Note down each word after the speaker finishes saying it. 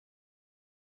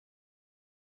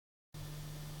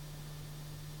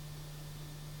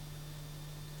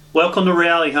Welcome to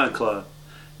Reality Hunt Club.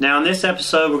 Now in this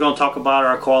episode we're going to talk about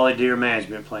our quality deer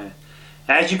management plan.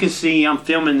 As you can see, I'm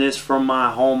filming this from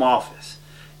my home office.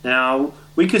 Now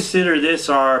we consider this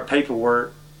our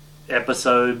paperwork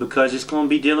episode because it's going to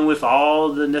be dealing with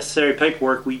all the necessary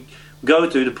paperwork we go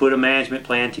through to put a management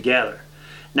plan together.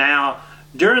 Now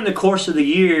during the course of the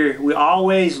year we're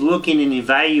always looking and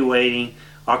evaluating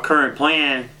our current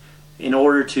plan in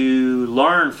order to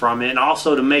learn from it and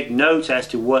also to make notes as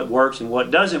to what works and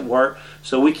what doesn't work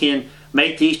so we can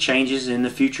make these changes in the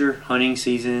future hunting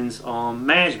season's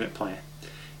management plan.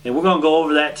 And we're going to go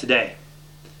over that today.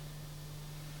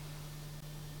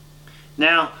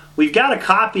 Now, we've got a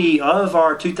copy of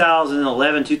our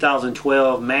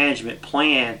 2011-2012 management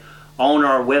plan on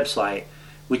our website,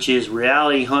 which is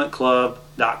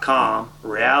realityhuntclub.com.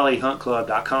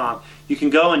 You can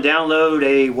go and download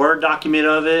a Word document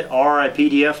of it or a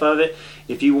PDF of it.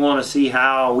 If you want to see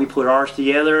how we put ours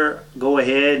together, go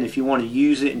ahead, and if you want to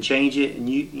use it and change it and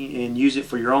use it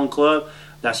for your own club,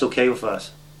 that's okay with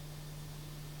us.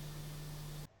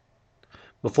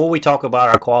 Before we talk about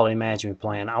our quality management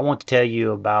plan, I want to tell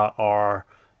you about our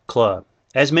club.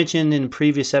 As mentioned in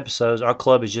previous episodes, our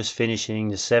club is just finishing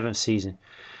the 7th season.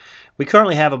 We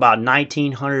currently have about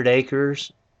 1,900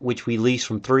 acres, which we lease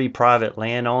from 3 private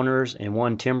landowners and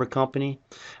 1 timber company.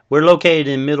 We're located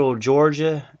in Middle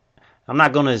Georgia. I'm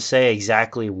not going to say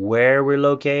exactly where we're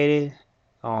located,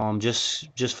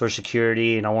 just for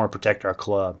security, and I want to protect our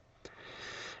club.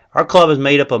 Our club is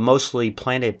made up of mostly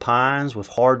planted pines with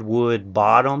hardwood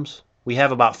bottoms. We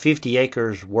have about 50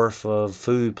 acres worth of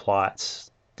food plots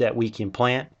that we can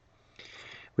plant.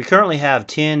 We currently have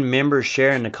 10 members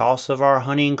sharing the cost of our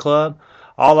hunting club.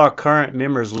 All our current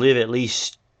members live at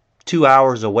least 2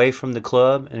 hours away from the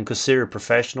club and considered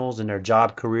professionals in their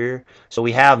job career. So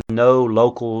we have no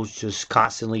locals just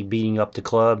constantly beating up the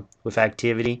club with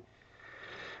activity.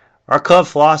 Our club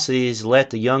philosophy is let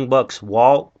the young bucks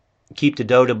walk, keep the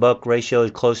doe to buck ratio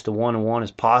as close to 1-to-1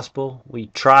 as possible. We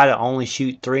try to only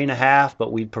shoot 3.5,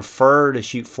 but we prefer to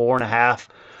shoot 4.5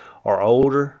 or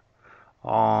older.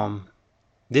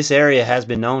 This area has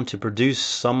been known to produce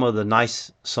some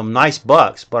nice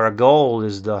bucks, but our goal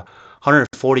is the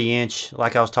 140 inch,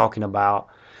 like I was talking about.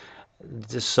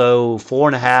 So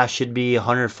 4.5 should be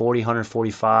 140,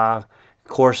 145.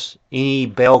 Of course, any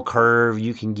bell curve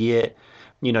you can get,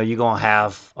 you're going to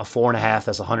have a 4.5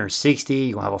 that's 160.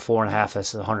 You're going to have a 4.5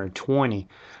 that's 120.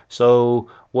 So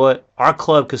what our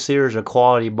club considers a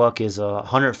quality buck is a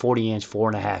 140 inch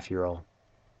 4.5-year-old.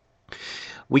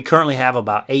 We currently have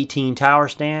about 18 tower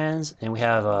stands, and we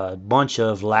have a bunch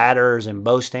of ladders and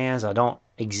bow stands. I don't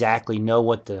exactly know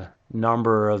what the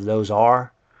number of those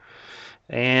are.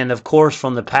 And of course,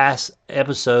 from the past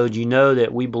episode, you know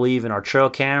that we believe in our trail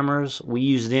cameras. We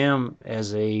use them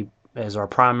as our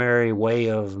primary way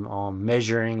of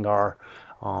measuring our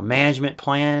management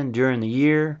plan during the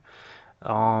year.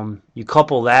 You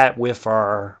couple that with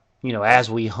our, as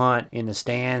we hunt in the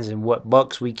stands and what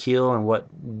bucks we kill and what,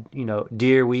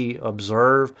 deer we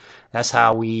observe. That's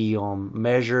how we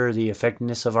measure the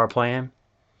effectiveness of our plan.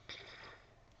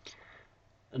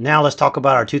 Now let's talk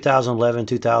about our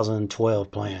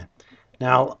 2011-2012 plan.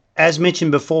 Now, as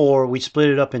mentioned before, we split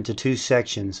it up into 2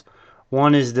 sections.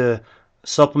 One is the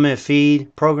supplement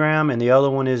feed program and the other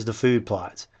one is the food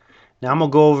plots. Now I'm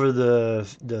going to go over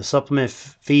the supplement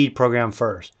feed program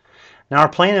first. Now our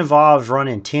plan involves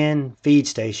running 10 feed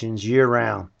stations year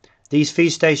round. These feed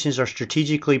stations are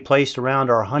strategically placed around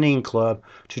our hunting club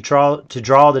to draw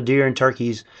the deer and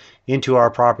turkeys into our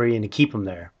property and to keep them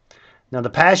there. Now the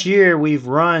past year we've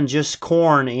run just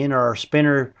corn in our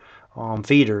spinner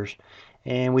feeders,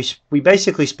 and we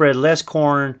basically spread less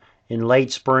corn in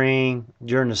late spring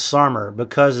during the summer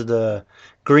because of the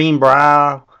green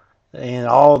brow and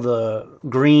all the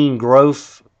green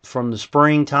growth from the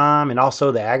springtime and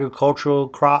also the agricultural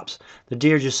crops. The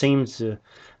deer just seem to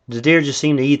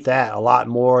eat that a lot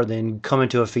more than coming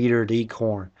to a feeder to eat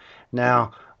corn.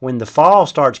 Now when the fall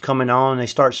starts coming on, they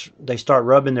start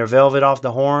rubbing their velvet off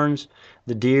the horns.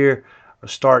 The deer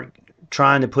start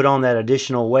trying to put on that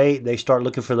additional weight. They start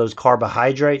looking for those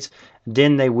carbohydrates.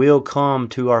 Then they will come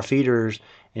to our feeders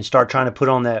and start trying to put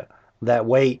on that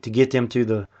weight to get them through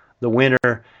the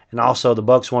winter. And also the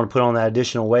bucks want to put on that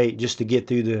additional weight just to get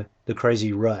through the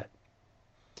crazy rut.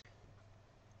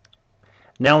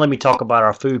 Now let me talk about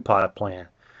our food plot plan.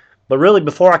 But really,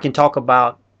 before I can talk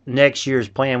about next year's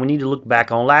plan, we need to look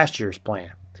back on last year's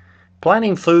plan.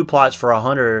 Planning food plots for a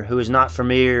hunter who is not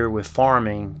familiar with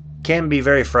farming can be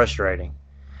very frustrating.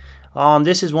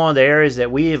 This is one of the areas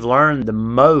that we have learned the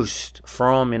most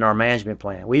from in our management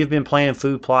plan. We have been planning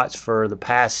food plots for the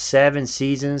past 7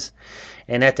 seasons,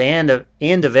 and at the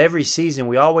end of every season,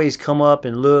 we always come up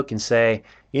and look and say,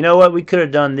 you know what, we could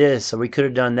have done this or we could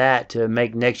have done that to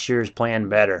make next year's plan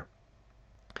better.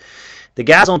 The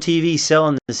guys on TV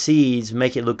selling the seeds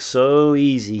make it look so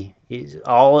easy.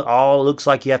 All it looks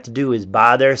like you have to do is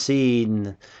buy their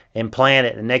seed and plant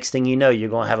it. The next thing you know, you're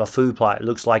going to have a food plot. It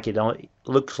looks like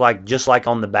just like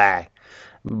on the bag.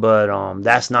 But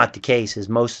that's not the case.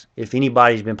 If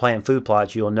anybody's been planting food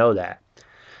plots, you'll know that.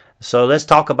 So let's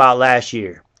talk about last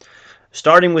year.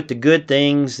 Starting with the good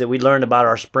things that we learned about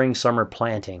our spring summer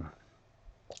planting.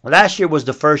 Last year was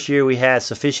the first year we had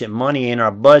sufficient money in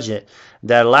our budget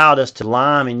that allowed us to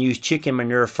lime and use chicken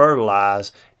manure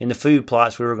fertilize in the food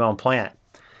plots we were going to plant.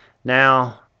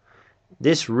 Now,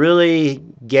 this really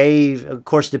gave, of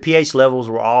course, the pH levels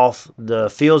were off.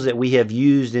 The fields that we have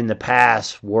used in the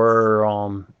past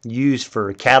were used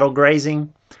for cattle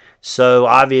grazing. So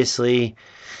obviously,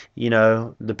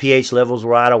 the pH levels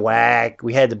were out of whack.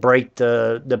 We had to break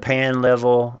the pan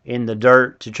level in the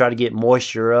dirt to try to get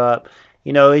moisture up.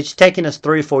 It's taken us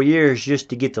 3 or 4 years just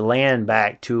to get the land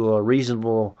back to a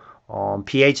reasonable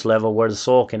pH level where the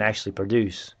soil can actually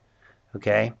produce.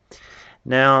 Okay.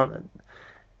 Now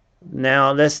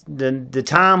that's the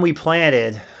time we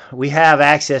planted. We have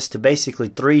access to basically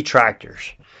 3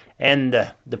 tractors, and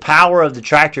the power of the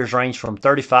tractors range from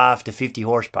 35 to 50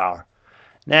 horsepower.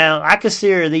 Now I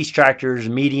consider these tractors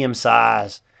medium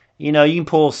size. You can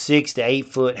pull 6 to 8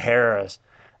 foot harrows,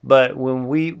 but when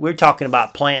we're talking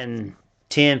about planting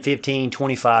 10, 15,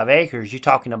 25 acres, you're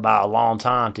talking about a long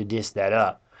time to disc that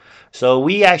up. So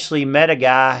we actually met a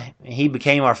guy, and he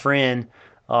became our friend,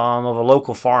 of a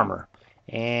local farmer.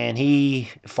 And he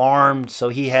farmed, so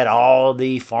he had all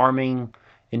the farming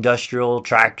industrial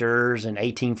tractors and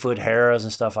 18-foot harrows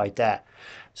and stuff like that.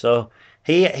 So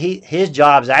his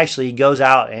job is actually he goes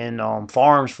out and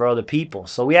farms for other people.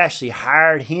 So we actually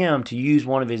hired him to use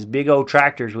one of his big old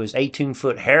tractors with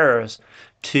 18-foot harrows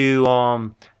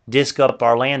to disc up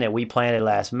our land that we planted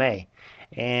last May.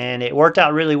 And it worked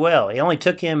out really well. It only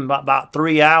took him about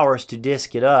 3 hours to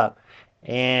disc it up.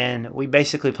 And we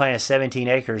basically planted 17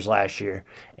 acres last year.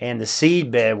 And the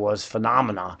seed bed was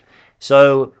phenomenal.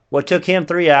 So what took him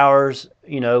 3 hours,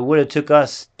 would have took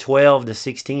us 12 to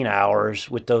 16 hours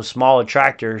with those smaller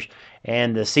tractors.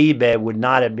 And the seed bed would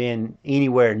not have been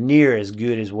anywhere near as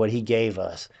good as what he gave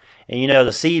us. And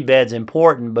the seed bed's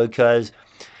important because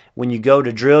when you go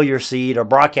to drill your seed or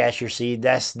broadcast your seed,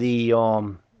 that's the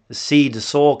seed to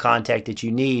soil contact that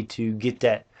you need to get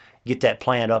that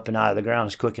plant up and out of the ground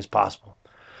as quick as possible.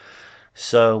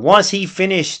 So once he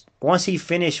finished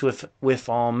with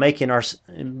making our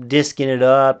disking it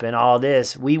up and all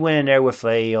this, we went in there with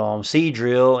a seed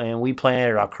drill and we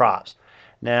planted our crops.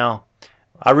 Now,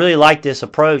 I really like this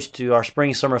approach to our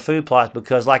spring summer food plots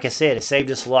because, like I said, it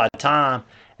saved us a lot of time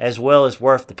as well as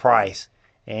worth the price.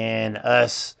 And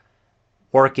us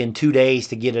working 2 days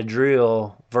to get a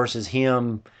drill versus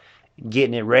him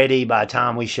getting it ready by the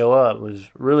time we show up was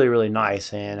really, really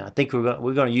nice. And I think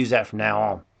we're going to use that from now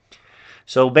on.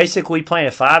 So basically, we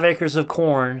planted 5 acres of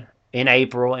corn in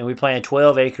April, and we planted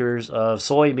 12 acres of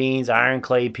soybeans, iron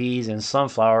clay peas, and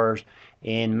sunflowers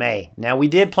in May. Now, we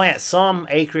did plant some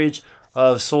acreage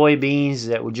of soybeans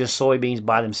that were just soybeans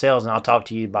by themselves, and I'll talk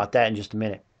to you about that in just a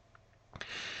minute.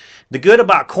 The good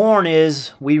about corn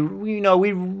is we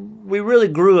really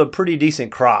grew a pretty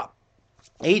decent crop.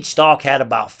 Each stalk had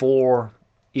about 4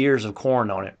 ears of corn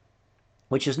on it,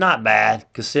 which is not bad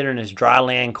considering it's dry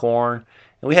land corn,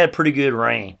 and we had pretty good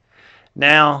rain.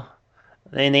 Now,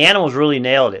 and the animals really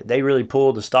nailed it. They really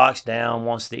pulled the stalks down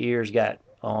once the ears got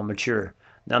mature.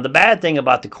 Now, the bad thing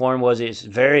about the corn was it's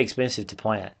very expensive to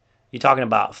plant. You're talking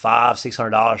about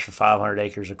 $500-$600 for 500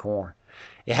 acres of corn.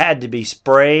 It had to be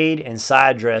sprayed and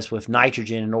side dressed with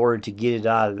nitrogen in order to get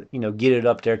it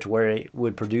up there to where it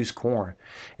would produce corn.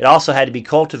 It also had to be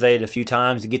cultivated a few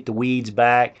times to get the weeds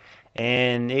back.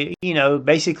 And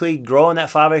basically growing that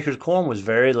 5 acres of corn was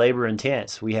very labor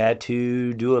intense. We had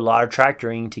to do a lot of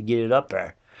tractoring to get it up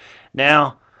there.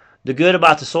 Now, the good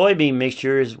about the soybean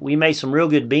mixture is we made some real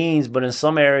good beans, but in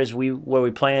some areas where we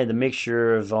planted the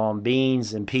mixture of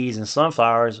beans and peas and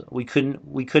sunflowers, we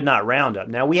could not Roundup.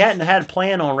 Now, we hadn't had a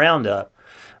plan on Roundup,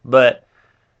 but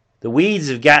the weeds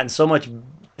have gotten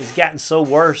so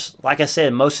worse. Like I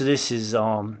said, most of this is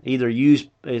either used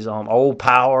as old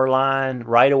power line,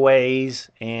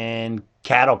 right-of-ways, and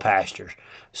cattle pastures.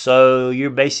 So you're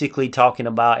basically talking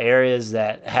about areas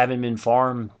that haven't been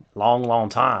farmed long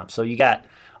time. So you got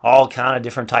all kind of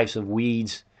different types of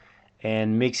weeds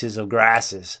and mixes of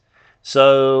grasses.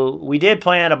 So we did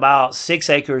plant about 6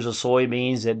 acres of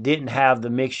soybeans that didn't have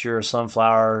the mixture of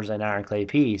sunflowers and iron clay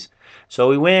peas. So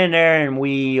we went in there and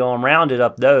we rounded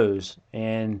up those.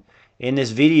 And in this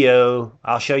video,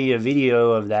 I'll show you a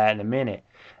video of that in a minute.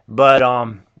 But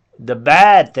the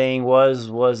bad thing was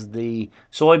the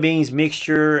soybeans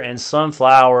mixture and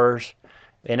sunflowers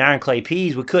and iron clay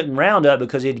peas. We couldn't round up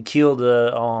because it'd kill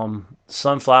the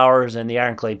sunflowers and the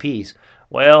iron clay peas.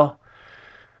 Well,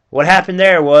 what happened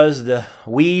there was the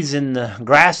weeds and the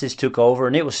grasses took over,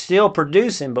 and it was still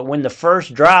producing, but when the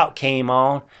first drought came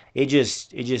on, it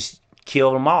just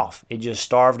killed them off. It just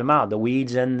starved them out. The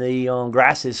weeds and the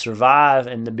grasses survived,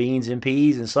 and the beans and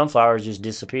peas and sunflowers just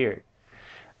disappeared.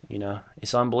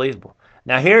 It's unbelievable.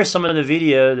 Now here's some of the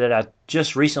video that I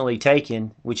just recently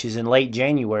taken, which is in late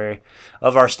January,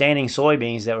 of our standing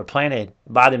soybeans that were planted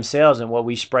by themselves and what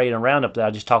we sprayed on Roundup that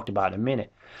I just talked about in a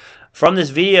minute. From this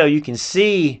video, you can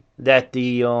see that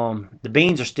the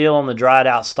beans are still on the dried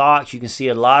out stalks. You can see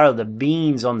a lot of the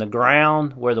beans on the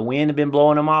ground where the wind had been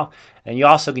blowing them off, and you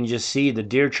also can just see the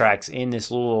deer tracks in this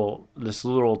little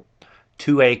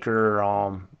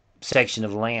 2-acre section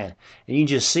of land, and you can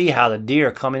just see how the deer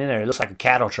are coming in there. It looks like a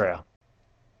cattle trail.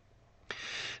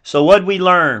 So what did we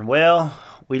learn? Well,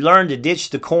 we learned to ditch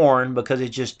the corn because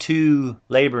it's just too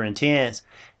labor intense.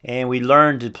 And we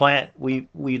learned to plant just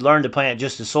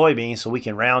the soybeans so we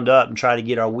can round up and try to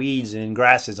get our weeds and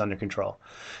grasses under control.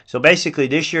 So basically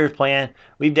this year's plan,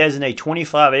 we've designated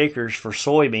 25 acres for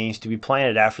soybeans to be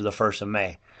planted after the 1st of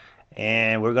May.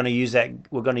 And we're going to use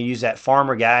that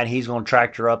farmer guy, and he's going to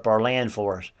tractor up our land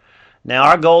for us. Now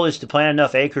our goal is to plant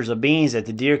enough acres of beans that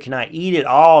the deer cannot eat it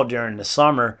all during the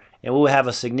summer, and we'll have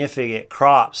a significant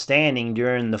crop standing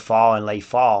during the fall and late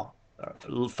fall.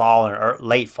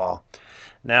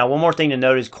 Now, one more thing to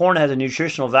note is corn has a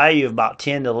nutritional value of about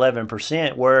 10 to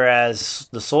 11%, whereas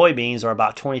the soybeans are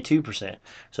about 22%.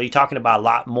 So you're talking about a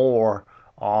lot more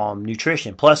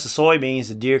nutrition. Plus the soybeans,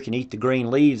 the deer can eat the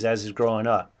green leaves as it's growing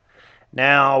up.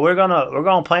 Now we're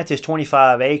gonna plant this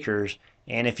 25 acres,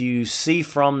 and if you see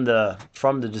from the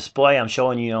display I'm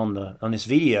showing you on this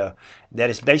video,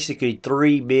 that it's basically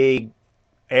 3 big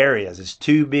areas. It's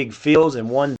 2 big fields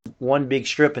and one big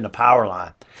strip in the power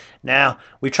line. Now,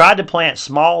 we tried to plant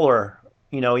smaller,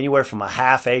 anywhere from a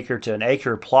 ½ acre to an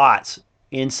acre plots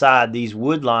inside these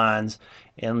wood lines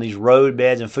and these road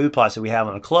beds and food plots that we have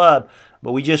on the club,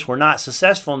 but we just were not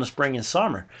successful in the spring and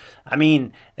summer. I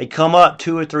mean, they come up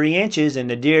 2 or 3 inches and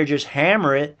the deer just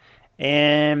hammer it,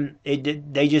 and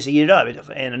they just eat it up.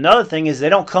 And another thing is they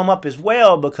don't come up as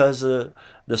well because the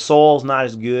soil's not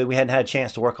as good. We hadn't had a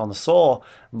chance to work on the soil,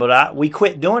 but we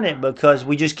quit doing it because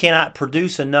we just cannot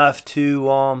produce enough to,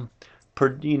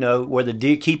 where the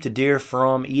deer keep the deer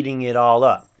from eating it all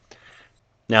up.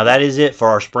 Now that is it for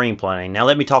our spring planting. Now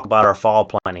let me talk about our fall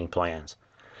planting plans.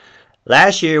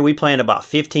 Last year we planted about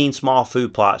 15 small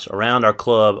food plots around our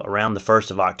club around the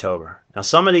 1st of October. Now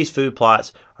some of these food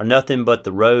plots are nothing but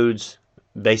the roads,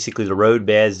 basically the road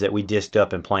beds that we disced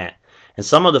up and plant. And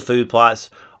some of the food plots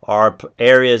are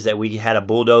areas that we had a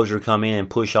bulldozer come in and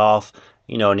push off,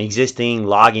 an existing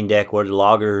logging deck where the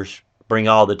loggers bring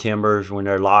all the timbers when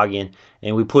they're logging,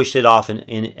 and we pushed it off and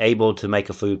able to make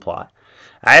a food plot.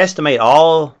 I estimate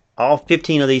all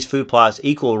 15 of these food plots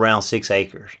equal around 6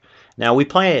 acres. Now we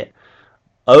planted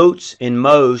oats in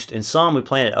most, and some we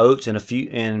planted oats and a few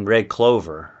in red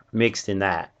clover mixed in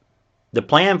that. The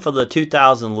plan for the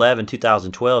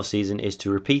 2011-2012 season is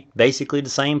to repeat basically the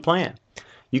same plan.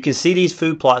 You can see these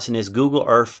food plots in this Google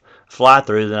Earth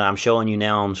fly-through that I'm showing you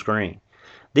now on screen.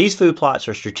 These food plots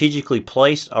are strategically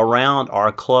placed around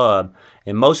our club,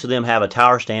 and most of them have a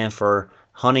tower stand for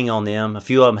hunting on them. A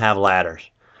few of them have ladders.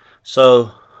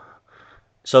 So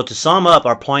to sum up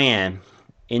our plan,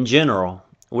 in general,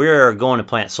 we're going to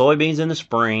plant soybeans in the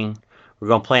spring, we're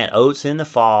going to plant oats in the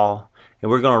fall, and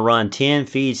we're going to run 10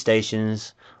 feed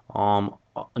stations on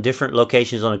different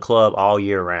locations on the club all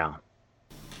year round.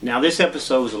 Now this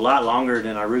episode was a lot longer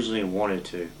than I originally wanted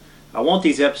to. I want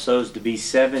these episodes to be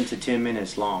 7 to 10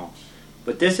 minutes long.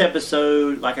 But this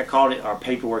episode, like I called it our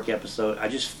paperwork episode, I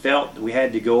just felt we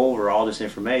had to go over all this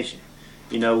information.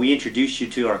 We introduced you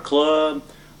to our club,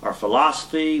 our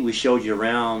philosophy, we showed you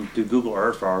around through Google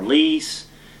Earth our lease,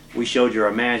 we showed you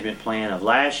our management plan of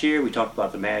last year, we talked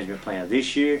about the management plan of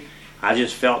this year. I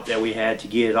just felt that we had to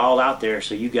get it all out there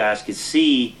so you guys could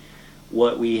see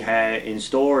what we had in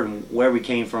store and where we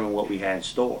came from and what we had in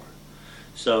store.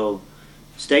 So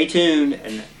stay tuned,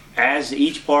 and as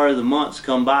each part of the months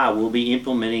come by, we'll be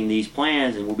implementing these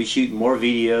plans, and we'll be shooting more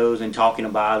videos and talking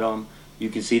about them. You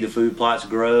can see the food plots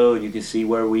grow, and you can see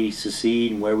where we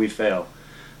succeed and where we fail.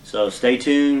 So stay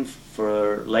tuned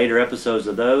for later episodes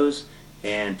of those.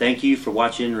 And thank you for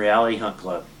watching Reality Hunt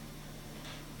Club.